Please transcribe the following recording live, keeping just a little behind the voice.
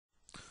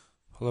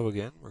Hello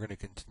again. We're going to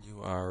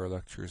continue our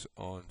lectures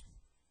on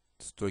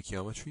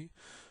stoichiometry.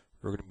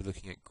 We're going to be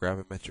looking at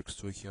gravimetric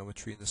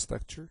stoichiometry in this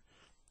lecture.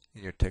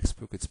 In your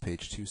textbook, it's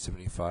page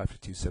 275 to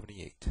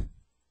 278.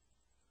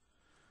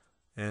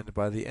 And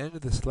by the end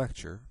of this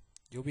lecture,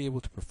 you'll be able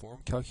to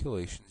perform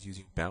calculations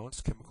using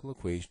balanced chemical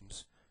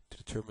equations to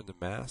determine the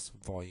mass,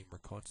 volume, or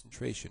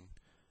concentration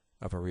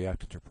of a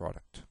reactant or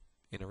product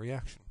in a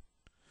reaction.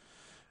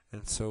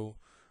 And so,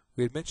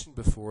 we had mentioned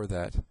before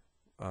that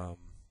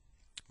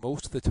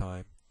most of the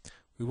time,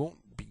 we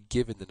won't be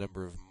given the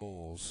number of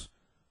moles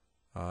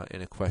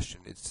in a question.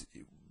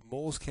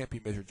 Moles can't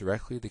be measured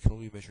directly, they can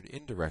only be measured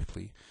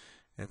indirectly,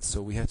 and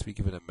so we have to be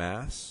given a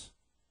mass,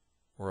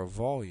 or a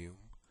volume,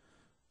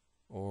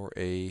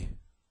 and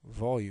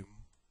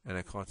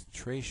a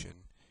concentration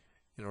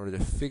in order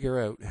to figure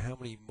out how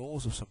many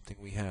moles of something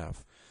we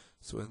have.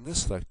 So in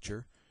this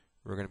lecture,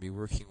 we're going to be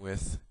working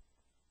with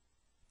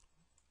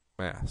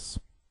mass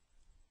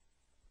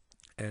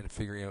and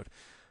figuring out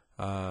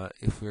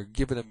if we're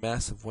given a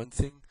mass of one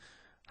thing,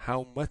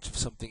 how much of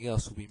something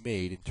else will be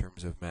made in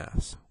terms of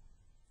mass.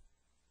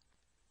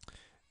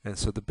 And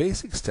so the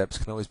basic steps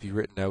can always be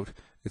written out.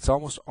 It's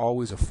almost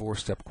always a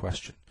four-step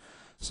question.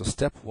 So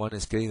step one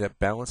is getting that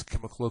balanced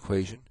chemical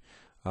equation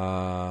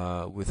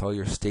with all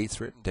your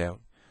states written down.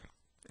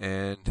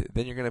 And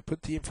then you're going to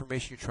put the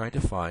information you're trying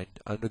to find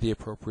under the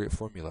appropriate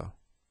formula.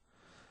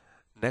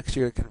 Next,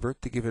 you're going to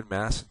convert the given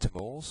mass into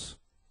moles,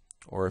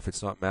 or if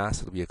it's not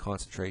mass, it'll be a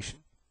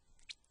concentration.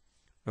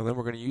 And then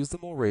we're going to use the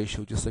mole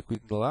ratio, just like we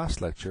did in the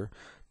last lecture,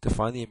 to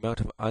find the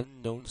amount of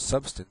unknown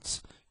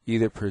substance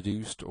either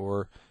produced,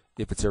 or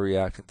if it's a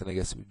reactant, then I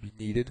guess it would be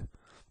needed,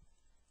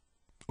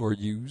 or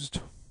used,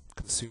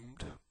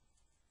 consumed.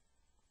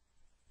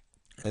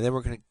 And then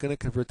we're going to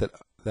convert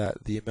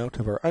the amount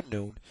of our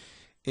unknown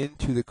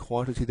into the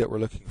quantity that we're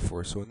looking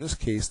for. So in this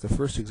case, the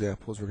first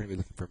example is we're going to be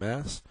looking for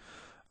mass.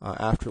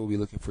 After, we'll be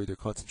looking for either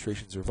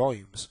concentrations or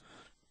volumes.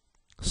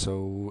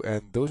 So,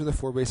 and those are the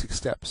four basic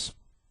steps.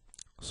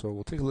 So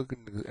we'll take a look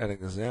at an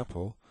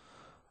example.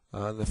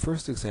 The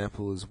first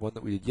example is one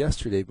that we did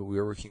yesterday, but we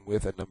were working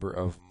with a number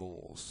of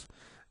moles.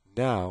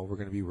 Now we're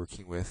going to be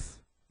working with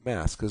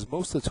mass, because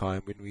most of the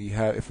time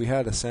if we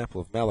had a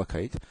sample of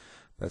malachite,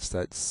 that's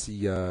that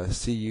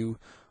CuOH2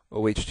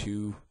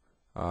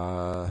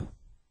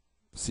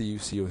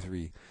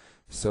 CuCO3.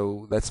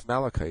 So that's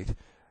malachite.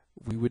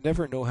 We would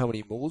never know how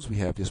many moles we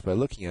have just by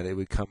looking at it. It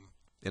would come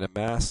in a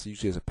mass,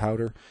 usually as a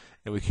powder,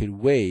 and we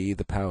could weigh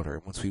the powder.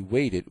 And once we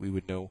weighed it, we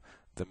would know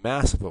the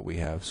mass of what we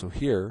have. So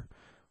here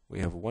we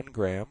have 1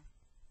 gram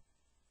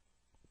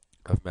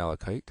of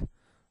malachite.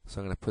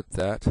 So I'm going to put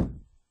that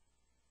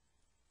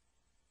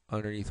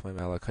underneath my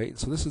malachite. And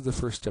so this is the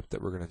first step that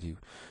we're going to do.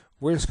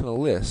 We're just going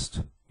to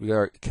list, we got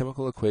our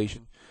chemical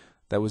equation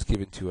that was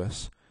given to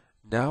us.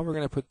 Now we're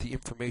going to put the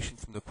information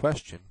from the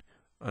question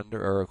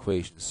under our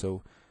equation.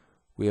 So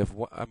we have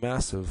a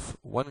mass of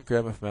 1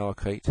 gram of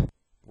malachite.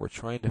 We're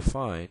trying to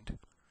find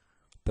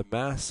the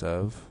mass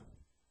of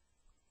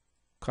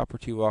copper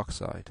 2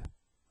 oxide.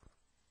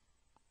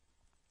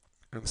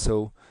 And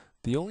so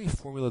the only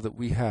formula that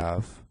we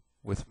have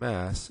with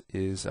mass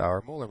is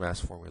our molar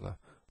mass formula.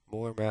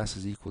 Molar mass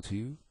is equal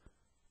to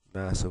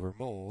mass over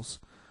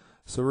moles.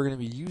 So we're going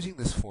to be using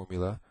this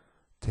formula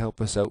to help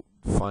us out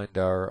find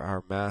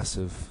our mass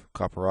of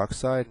copper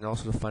oxide, and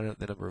also to find out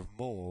the number of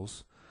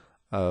moles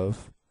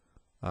of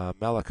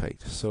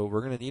malachite. So we're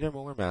going to need our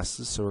molar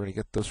masses, so we're going to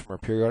get those from our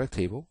periodic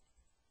table.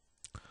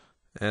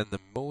 And the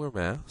molar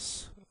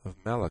mass of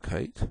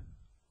malachite,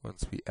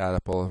 once we add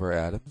up all of our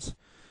atoms,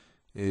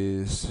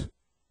 is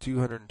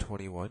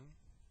 221.13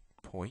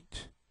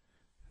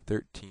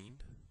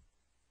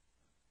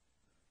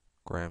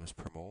 grams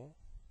per mole.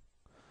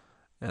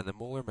 And the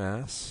molar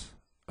mass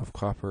of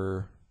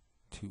copper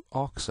 2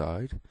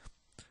 oxide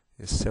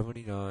is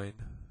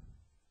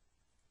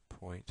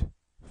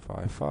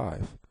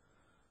 79.55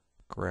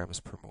 grams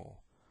per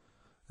mole.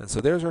 And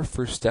so there's our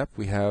first step.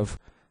 We have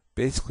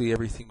basically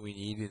everything we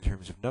need in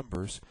terms of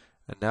numbers.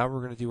 And now we're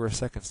going to do our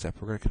second step.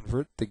 We're going to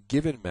convert the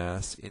given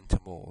mass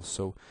into moles.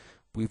 So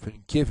we've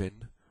been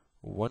given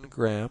 1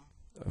 gram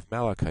of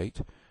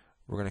malachite.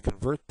 We're going to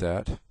convert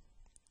that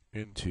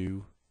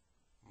into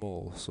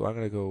moles. So I'm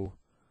going to go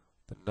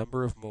the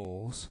number of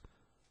moles,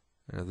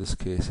 and in this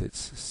case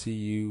it's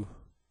CuOH,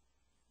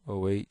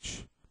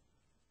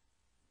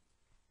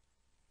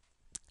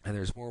 and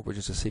there's more, but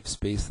just a safe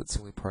space, that's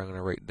the only part I'm going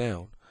to write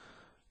down,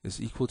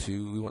 is equal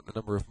to, we want the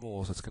number of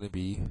moles, that's going to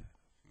be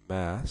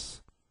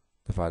mass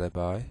divided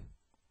by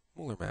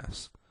molar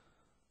mass.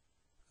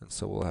 And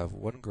so we'll have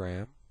 1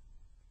 gram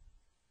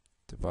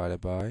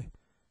divided by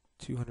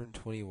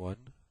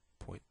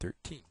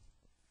 221.13.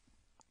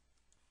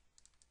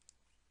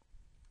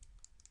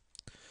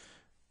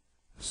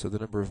 So the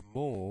number of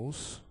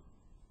moles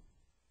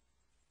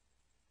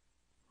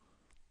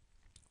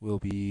will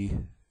be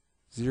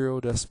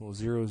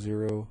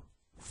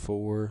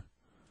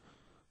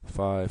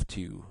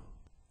 0.00452.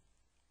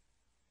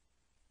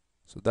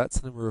 So that's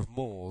the number of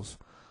moles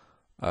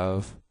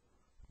of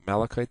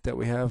malachite that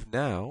we have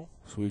now.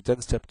 So we've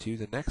done step 2.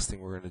 The next thing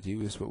we're going to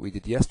do is what we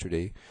did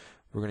yesterday.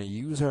 We're going to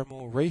use our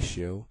mole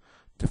ratio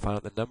to find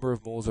out the number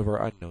of moles of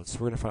our unknown. So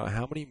we're going to find out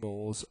how many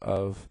moles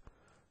of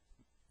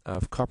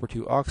copper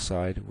 2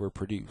 oxide were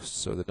produced.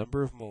 So the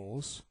number of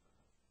moles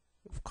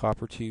of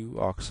copper 2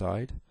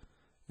 oxide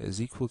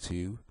is equal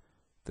to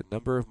the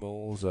number of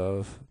moles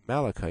of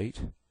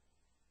malachite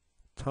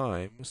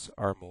times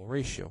our mole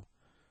ratio.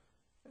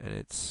 And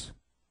it's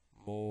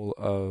mole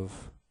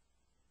of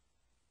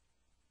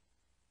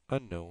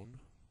unknown,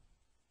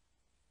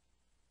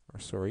 or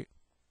sorry,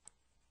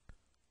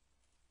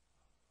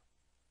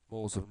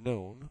 moles of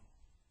known.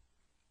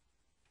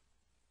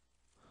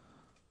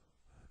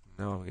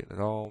 Now I'm getting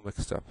it all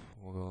mixed up.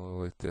 We'll go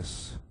like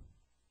this.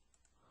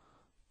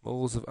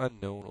 Moles of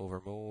unknown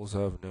over moles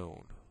of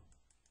known.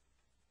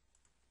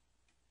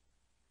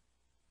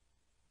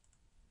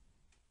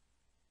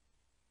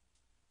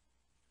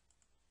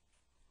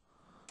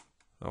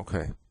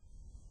 Okay.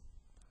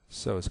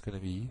 So it's going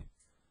to be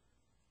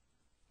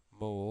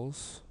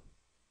moles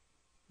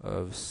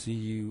of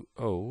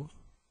CuO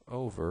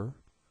over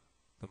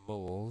the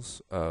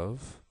moles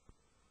of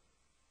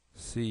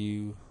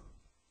CuOH2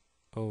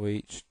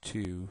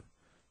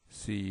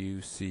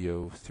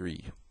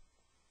 CuCO3.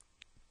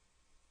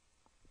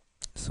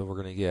 So we're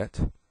going to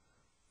get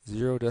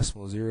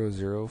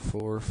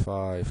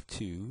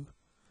 0.00452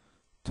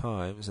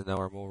 times, and now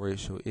our mole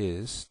ratio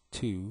is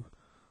 2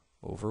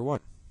 over 1.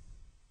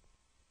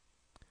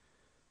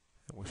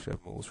 And we should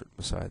have moles written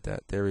beside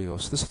that. There we go.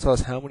 So this will tell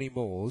us how many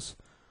moles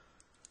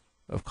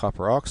of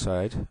copper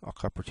oxide,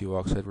 copper 2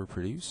 oxide, were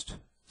produced.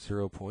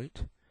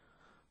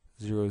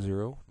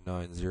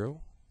 0.0090.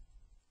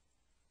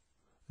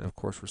 And of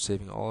course we're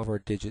saving all of our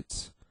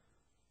digits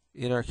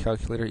in our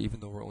calculator, even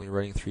though we're only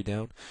writing 3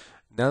 down.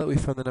 Now that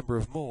we've found the number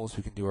of moles,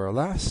 we can do our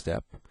last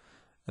step,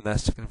 and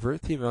that's to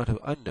convert the amount of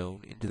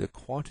unknown into the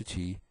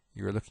quantity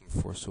you're looking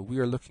for. So we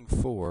are looking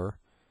for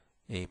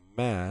a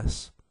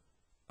mass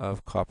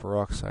of copper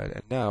oxide,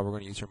 and now we're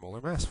going to use our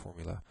molar mass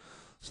formula.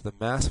 So the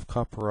mass of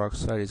copper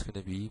oxide is going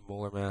to be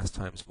molar mass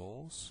times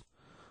moles.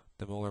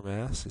 The molar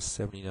mass is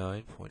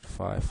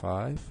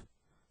 79.55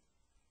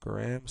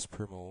 grams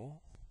per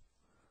mole,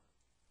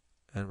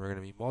 and we're going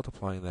to be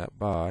multiplying that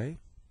by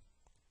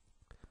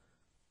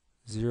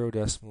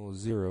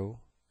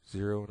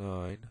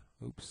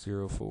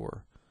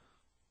 0.00904.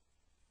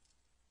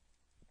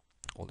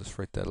 I'll just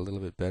write that a little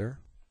bit better.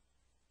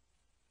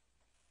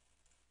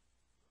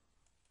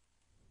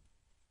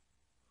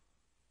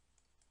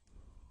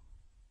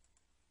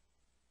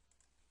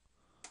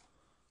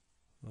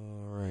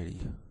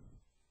 Alrighty.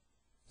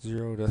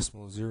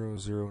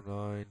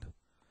 0.009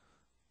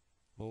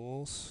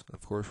 moles.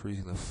 Of course, we're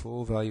using the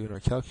full value in our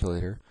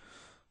calculator.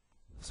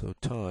 So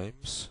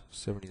times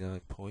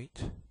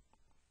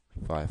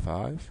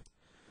 79.55,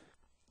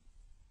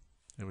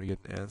 and we get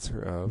an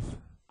answer of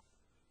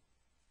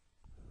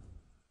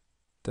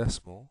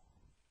decimal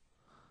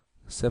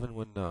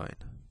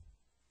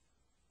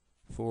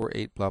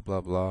 719.48 blah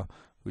blah blah.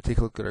 We take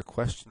a look at our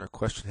question. Our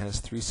question has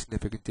 3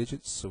 significant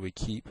digits, so we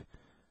keep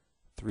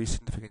 3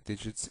 significant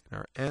digits in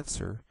our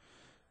answer,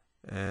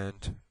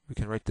 and we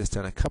can write this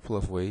down a couple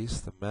of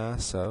ways. The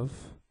mass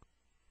of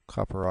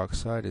copper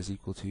oxide is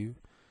equal to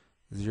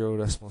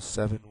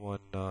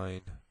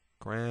 0.719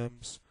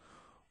 grams,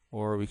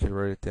 or we could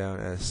write it down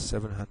as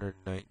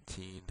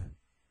 719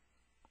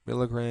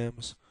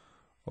 milligrams,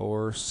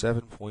 or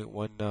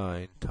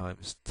 7.19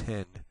 times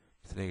 10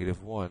 to the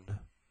negative 1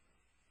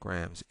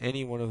 grams.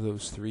 Any one of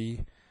those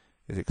 3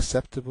 is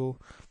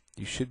acceptable.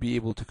 You should be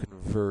able to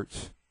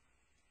convert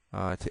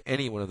to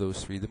any one of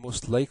those 3. The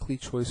most likely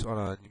choice on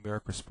a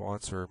numeric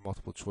response or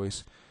multiple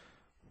choice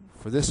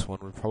for this one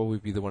would probably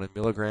be the one in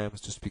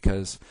milligrams, just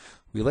because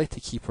we like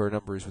to keep our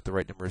numbers with the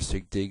right number of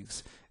sig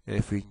digs, and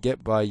if we can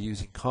get by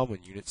using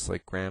common units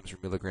like grams or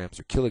milligrams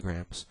or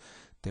kilograms,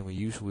 then we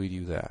usually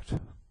do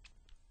that.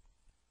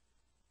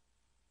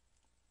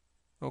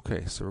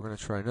 Okay, so we're going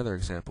to try another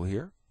example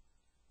here.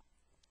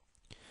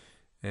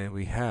 And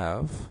we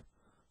have,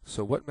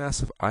 so what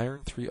mass of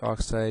iron 3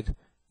 oxide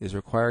is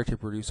required to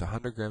produce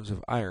 100 grams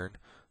of iron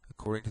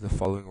according to the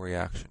following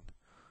reaction?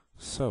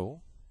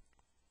 So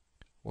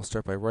we'll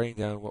start by writing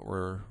down what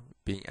we're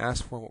being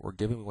asked for and what we're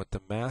given. We want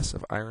the mass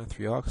of iron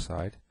 3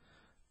 oxide.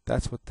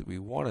 That's what we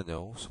want to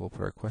know, so we'll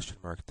put our question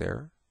mark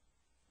there.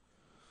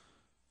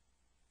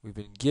 We've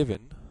been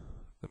given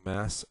the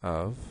mass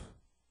of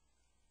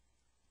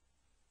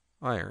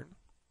iron.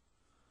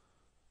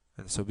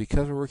 And so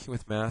because we're working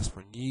with mass,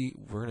 we're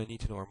going to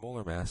need to know our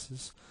molar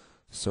masses.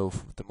 So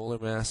the molar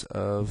mass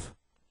of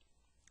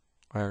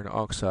iron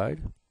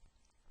oxide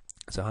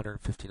is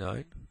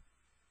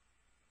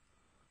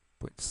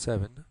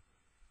 159.7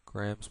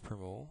 grams per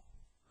mole,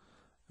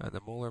 and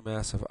the molar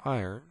mass of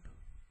iron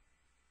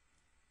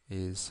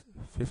is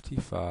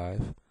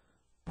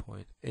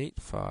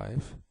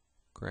 55.85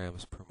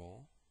 grams per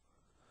mole.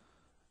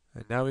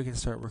 And now we can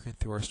start working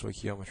through our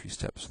stoichiometry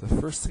steps. So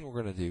the first thing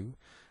we're going to do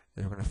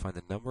is we're going to find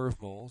the number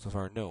of moles of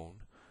our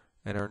known,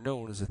 And our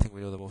known is the thing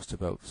we know the most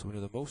about. So we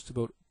know the most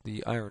about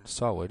the iron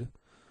solid.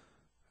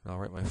 And I'll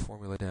write my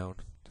formula down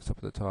just up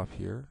at the top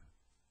here.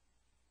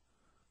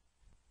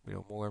 We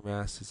know molar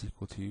mass is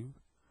equal to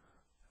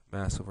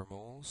mass over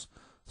moles.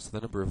 So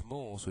the number of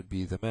moles would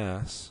be the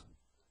mass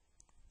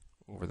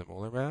over the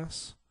molar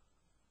mass,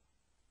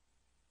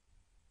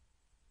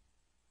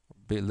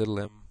 little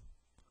m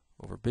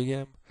over big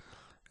M.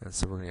 And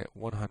so we're going to get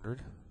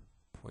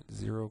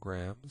 100.0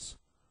 grams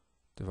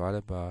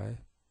divided by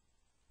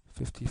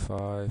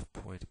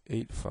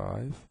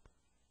 55.85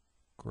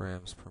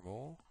 grams per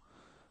mole.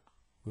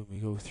 When we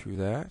go through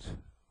that,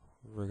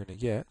 we're going to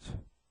get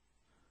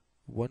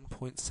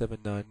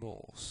 1.79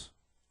 moles.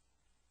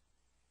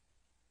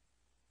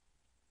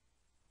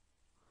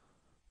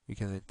 We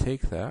can then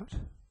take that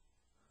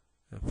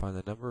and find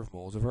the number of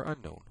moles of our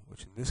unknown,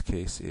 which in this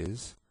case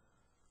is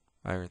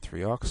iron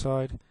 3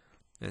 oxide,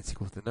 and it's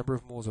equal to the number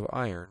of moles of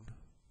iron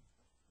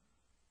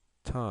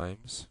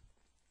times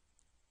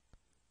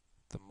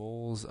the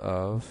moles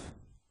of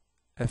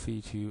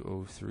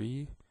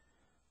Fe2O3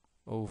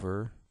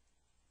 over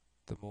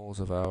the moles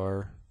of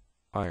our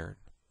iron.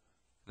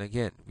 And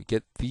again, we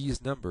get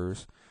these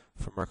numbers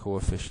from our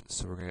coefficients.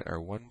 So we're going to get our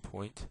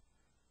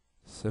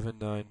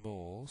 1.79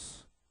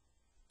 moles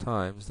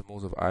times the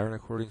moles of iron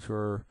according to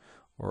our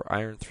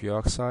iron 3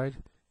 oxide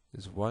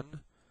is 1.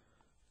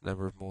 The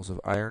number of moles of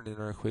iron in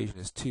our equation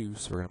is 2,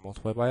 so we're going to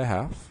multiply by a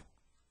half,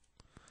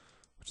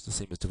 which is the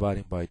same as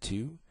dividing by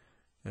 2,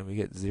 and we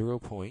get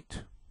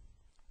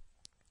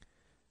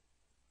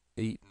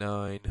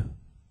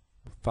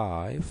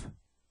 0.895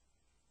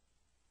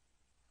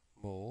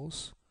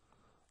 moles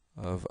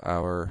of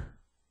our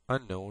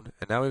unknown.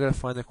 And now we've got to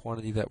find the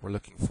quantity that we're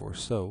looking for.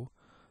 So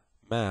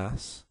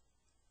mass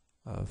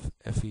of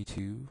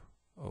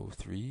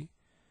Fe2O3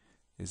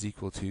 is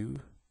equal to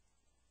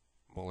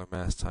molar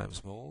mass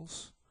times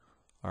moles.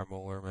 Our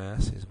molar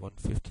mass is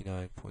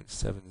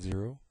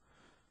 159.70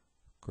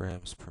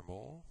 grams per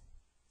mole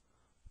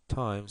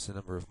times the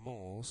number of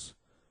moles,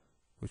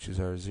 which is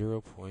our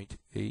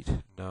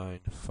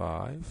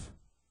 0.895,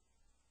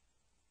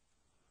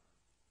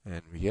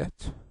 and we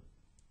get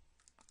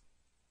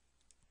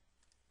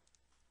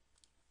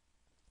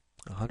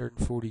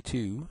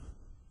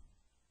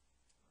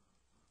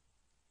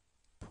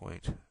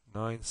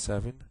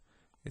 142.97.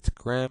 It's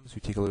grams.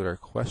 We take a look at our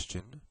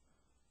question,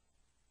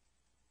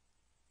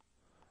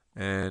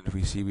 and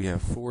we see we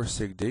have 4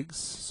 sig digs,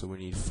 so we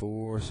need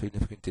 4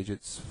 significant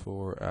digits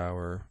for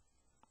our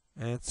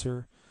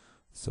answer.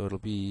 So it'll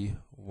be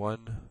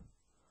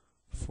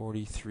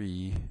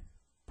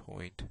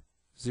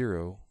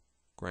 143.0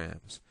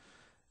 grams,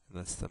 and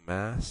that's the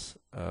mass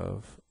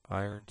of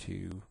iron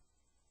 2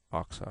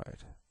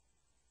 oxide.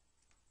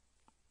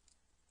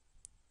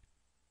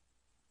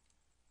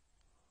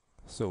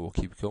 So we'll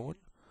keep going.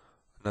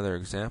 Another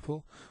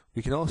example.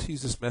 We can also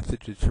use this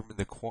method to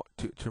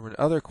determine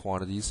other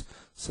quantities,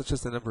 such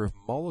as the number of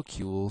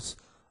molecules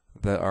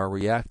that are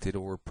reacted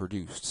or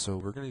produced. So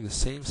we're going to do the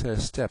same set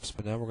of steps,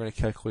 but now we're going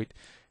to calculate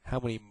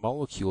how many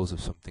molecules of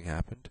something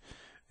happened.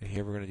 And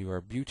here we're going to do our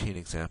butane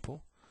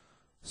example.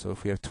 So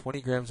if we have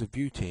 20 grams of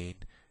butane,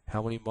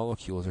 how many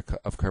molecules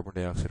of carbon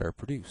dioxide are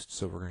produced?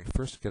 So we're going to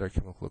first get our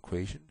chemical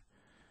equation.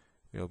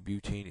 You know,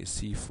 butane is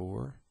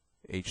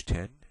C4H10,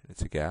 and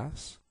it's a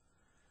gas.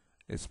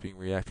 It's being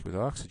reacted with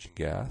oxygen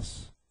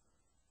gas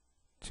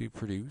to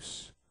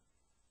produce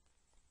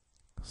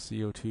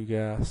CO2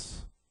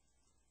 gas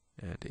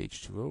and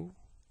H2O.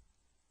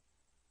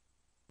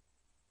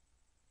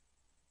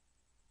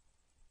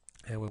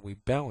 And when we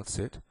balance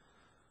it,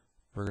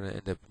 we're going to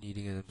end up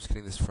needing, and I'm just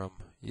getting this from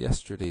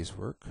yesterday's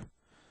work,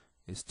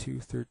 is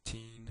 2,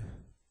 13,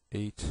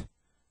 8,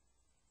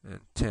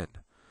 and 10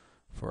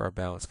 for our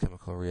balanced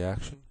chemical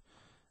reaction.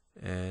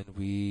 And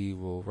we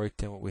will write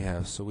down what we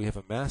have. So we have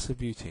a mass of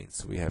butane,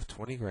 so we have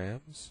 20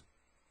 grams.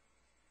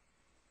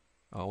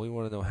 We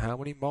want to know how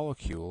many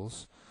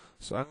molecules.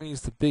 So I'm going to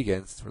use the big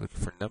N since we're looking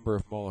for number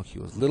of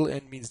molecules. Little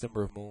n means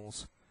number of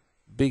moles.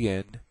 Big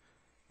N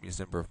means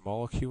number of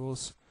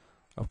molecules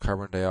of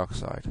carbon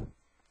dioxide.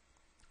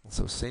 And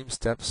so same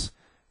steps.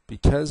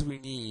 Because we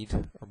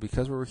need, or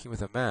because we're working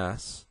with a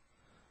mass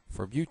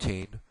for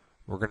butane,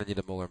 we're going to need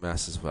a molar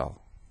mass as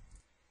well.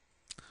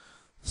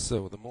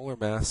 So the molar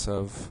mass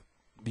of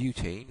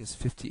butane is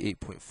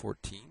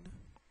 58.14.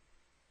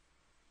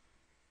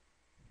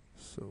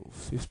 So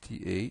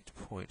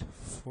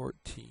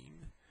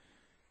 58.14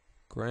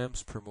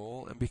 grams per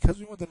mole. And because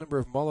we want the number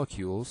of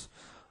molecules,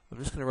 I'm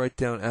just going to write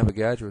down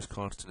Avogadro's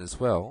constant as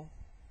well,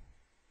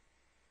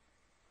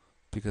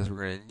 because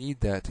we're going to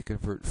need that to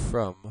convert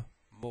from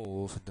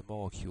moles into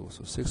molecules.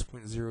 So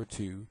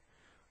 6.02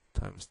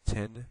 times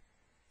 10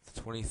 to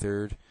the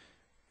 23rd,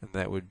 and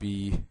that would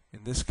be,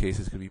 in this case,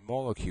 it's going to be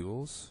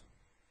molecules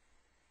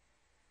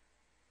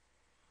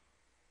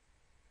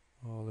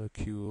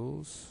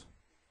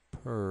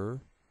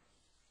per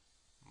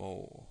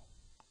mole.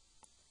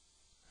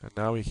 And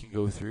now we can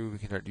go through, we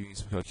can start doing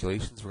some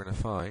calculations. We're going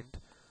to find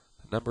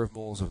the number of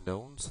moles of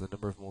known, so the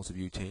number of moles of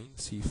butane,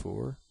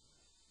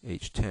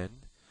 C4H10,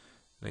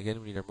 And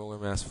again, we need our molar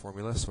mass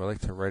formula, so I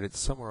like to write it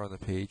somewhere on the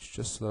page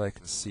just so that I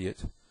can see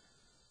it.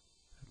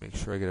 Make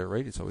sure I get it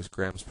right. It's always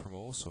grams per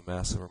mole, so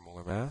mass over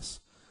molar mass.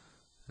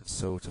 And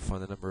so to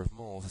find the number of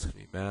moles, it's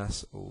going to be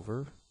mass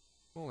over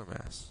molar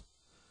mass.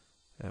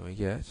 And we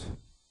get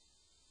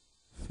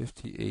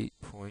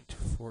 58.14.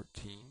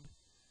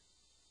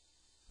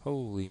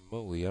 Holy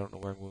moly, I don't know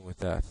where I'm going with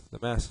that. The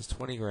mass is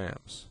 20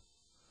 grams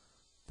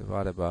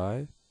divided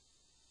by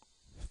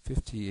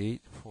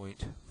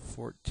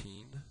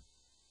 58.14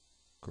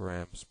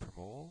 grams per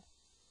mole.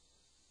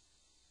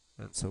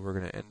 And so we're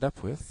going to end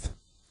up with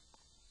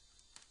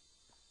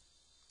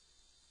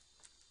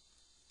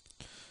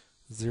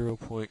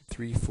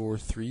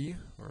 0.343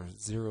 or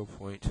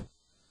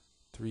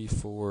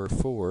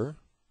 0.344.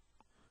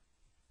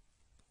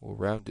 We'll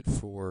round it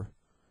for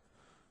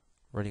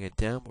writing it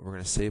down, but we're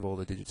going to save all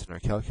the digits in our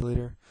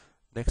calculator.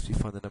 Next, we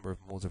find the number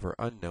of moles of our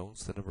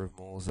unknowns, the number of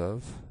moles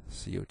of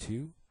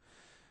CO2,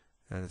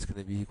 and it's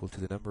going to be equal to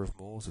the number of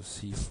moles of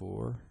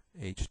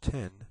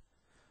C4H10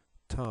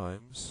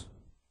 times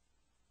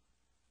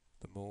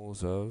the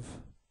moles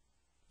of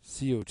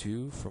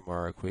CO2 from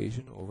our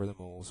equation over the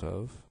moles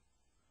of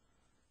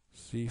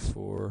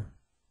C4H10.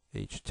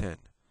 And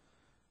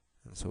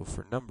so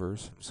for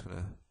numbers, I'm just going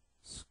to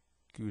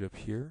scoot up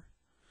here.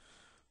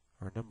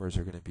 Our numbers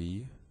are going to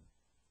be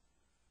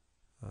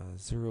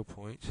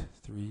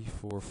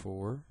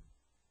 0.344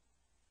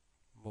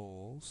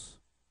 moles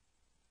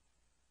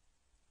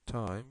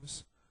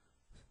times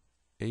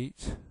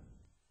 8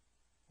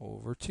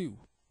 over 2,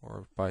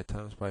 or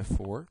times by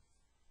 4.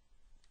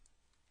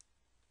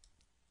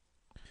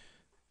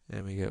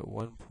 And we get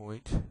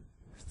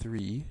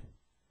 1.38,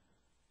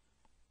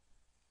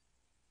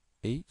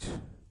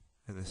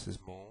 and this is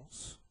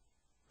moles.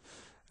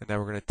 And now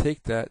we're going to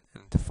take that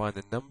and to find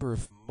the number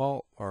of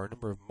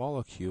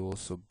molecules,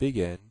 so big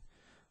N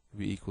will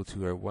be equal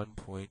to our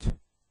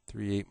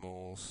 1.38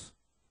 moles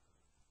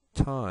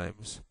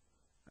times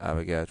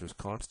Avogadro's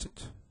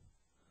constant.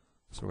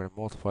 So we're going to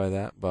multiply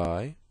that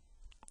by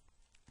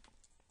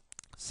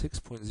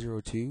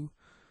 6.02 to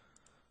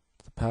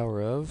the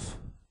power of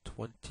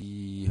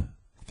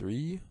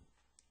 23,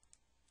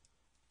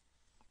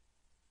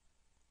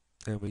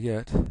 and we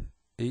get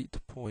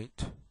 8.28,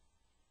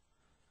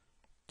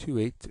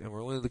 and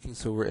we're only looking,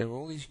 we're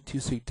only using 2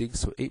 sig digs,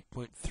 so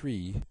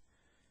 8.3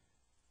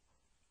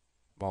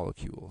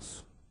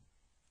 molecules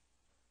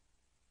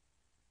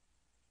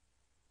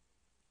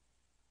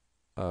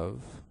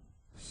of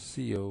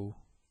CO2.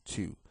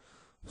 So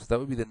that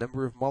would be the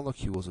number of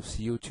molecules of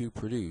CO2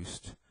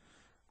 produced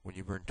when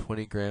you burn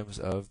 20 grams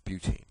of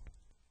butane.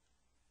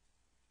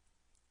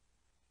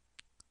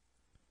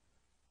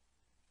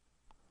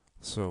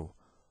 So,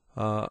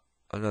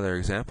 another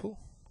example.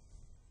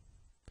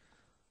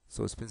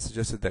 So it's been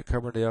suggested that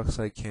carbon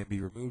dioxide can be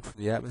removed from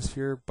the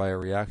atmosphere by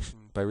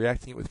reacting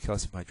it with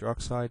calcium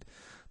hydroxide.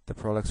 The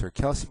products are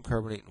calcium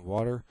carbonate and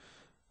water.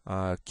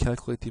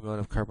 Calculate the amount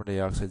of carbon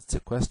dioxide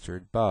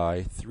sequestered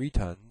by 3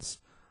 tons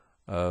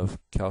of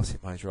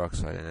calcium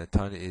hydroxide, and a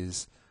ton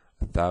is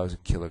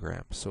 1,000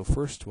 kilograms. So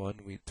first thing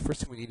we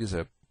need is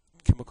a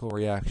chemical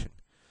reaction.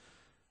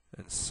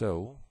 And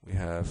so we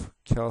have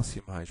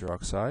calcium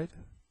hydroxide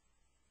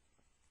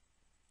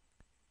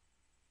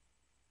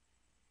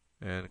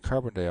and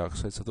carbon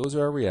dioxide. So those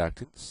are our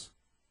reactants.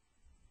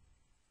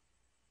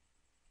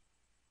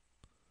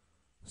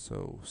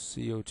 So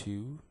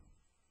CO2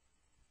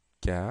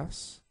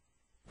 gas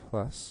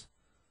plus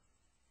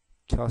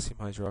calcium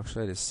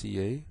hydroxide is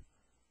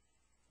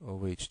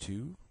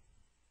CaOH2.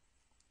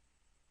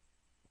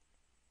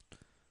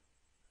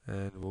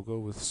 And we'll go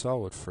with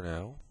solid for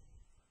now,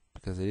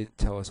 because they didn't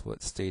tell us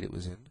what state it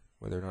was in,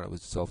 whether or not it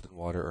was dissolved in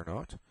water or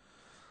not.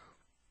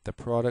 The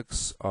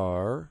products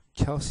are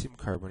calcium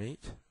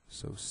carbonate,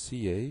 so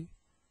CaCO3,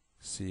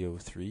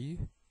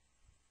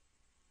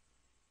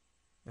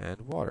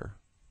 and water,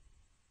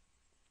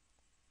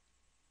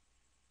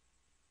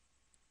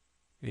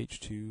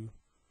 H2O.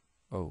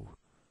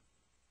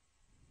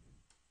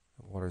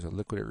 Water is a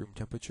liquid at room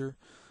temperature.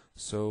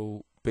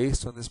 So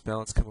based on this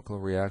balanced chemical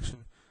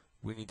reaction,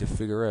 we need to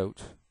figure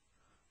out,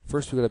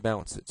 first we've got to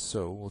balance it.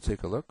 So we'll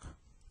take a look.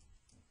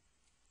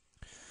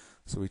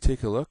 So we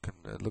take a look,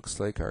 and it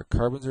looks like our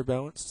carbons are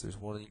balanced. There's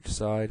 1 on each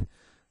side.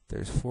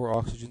 There's 4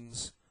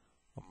 oxygens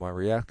on my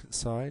reactant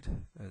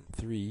side, and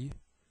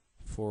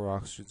 4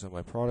 oxygens on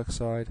my product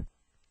side.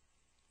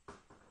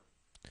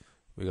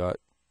 We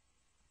got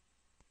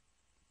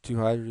 2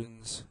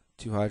 hydrogens,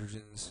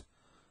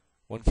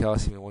 1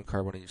 calcium and 1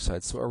 carbon on each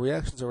side. So our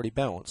reaction's already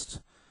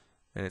balanced,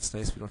 and it's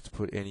nice we don't have to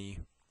put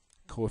any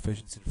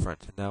coefficients in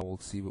front. And now we'll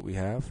see what we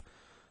have.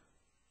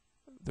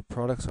 The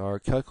products are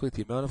calculate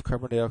the amount of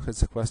carbon dioxide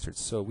sequestered.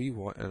 So we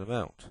want an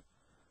amount.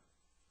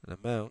 An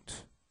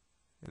amount,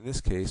 in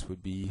this case,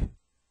 would be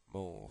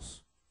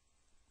moles.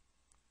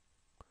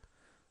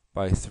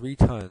 By 3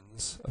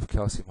 tons of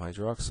calcium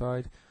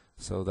hydroxide,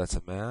 so that's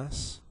a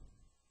mass,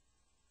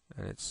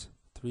 and it's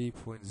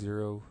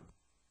 3.0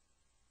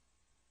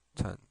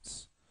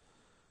 tons,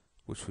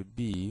 which would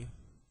be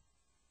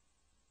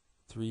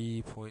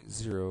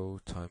 3.0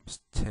 times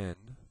 10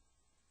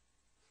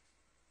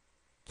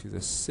 to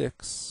the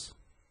 6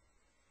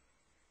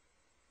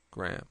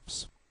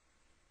 grams.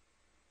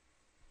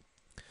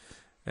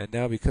 And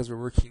now, because we're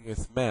working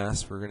with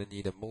mass, we're going to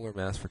need a molar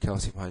mass for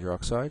calcium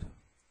hydroxide.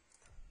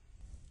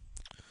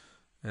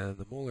 And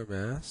the molar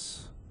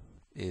mass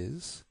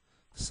is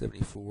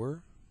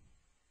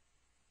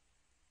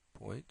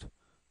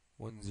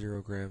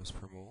 74.10 grams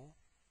per mole.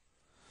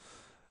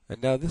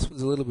 And now this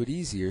one's a little bit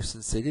easier.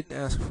 Since they didn't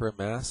ask for a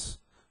mass,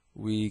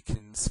 we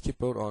can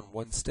skip out on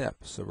one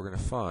step. So we're going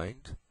to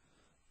find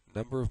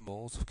number of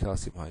moles of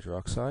calcium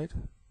hydroxide,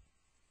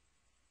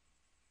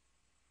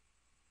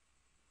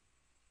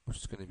 which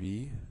is going to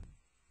be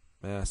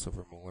mass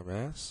over molar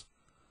mass,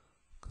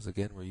 because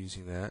again we're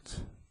using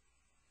that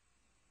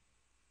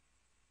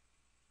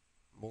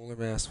molar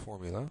mass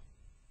formula,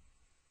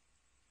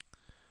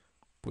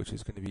 which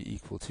is going to be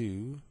equal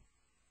to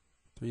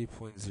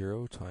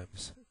 3.0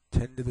 times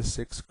 10 to the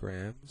 6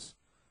 grams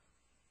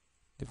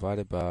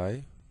divided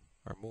by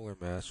our molar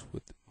mass,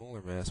 which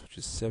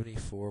is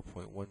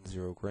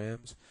 74.10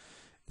 grams.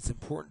 It's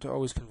important to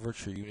always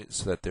convert your units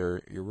so that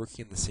you're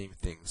working in the same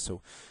thing.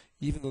 So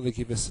even though they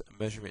give us a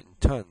measurement in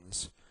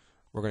tons,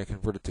 we're going to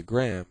convert it to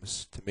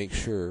grams to make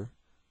sure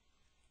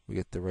we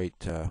get the right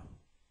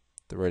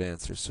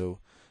answer. So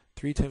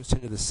 3 times 10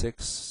 to the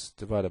 6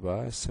 divided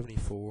by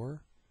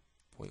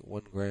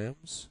 74.1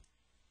 grams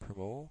per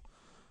mole,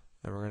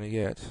 and we're going to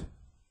get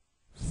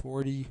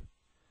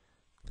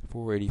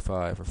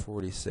 485 or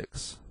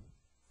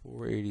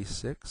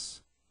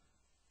 486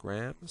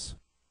 grams.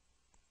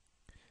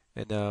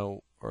 And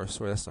now, or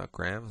sorry, that's not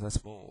grams,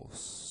 that's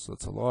moles. So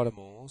it's a lot of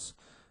moles.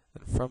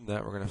 And from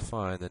that, we're going to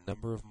find the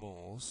number of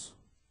moles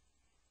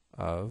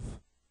of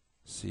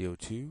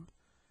CO2.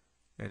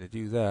 And to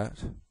do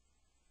that,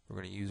 we're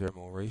going to use our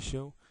mole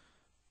ratio.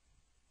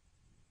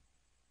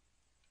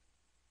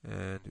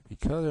 And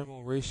because our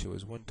mole ratio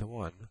is 1 to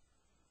 1,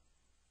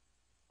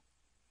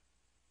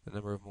 the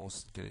number of moles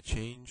is going to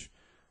change.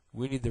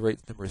 We need the right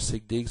number of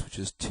sig digs, which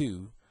is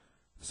 2.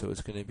 So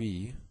it's going to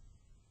be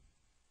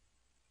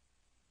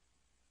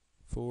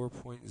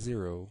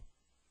 4.0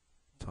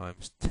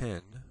 times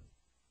 10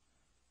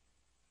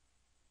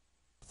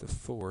 to the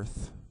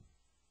 4th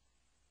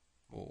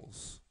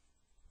moles.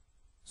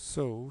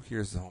 So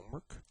here's the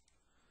homework.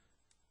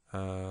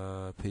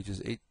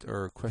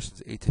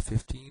 Questions 8 to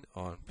 15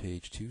 on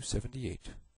page 278.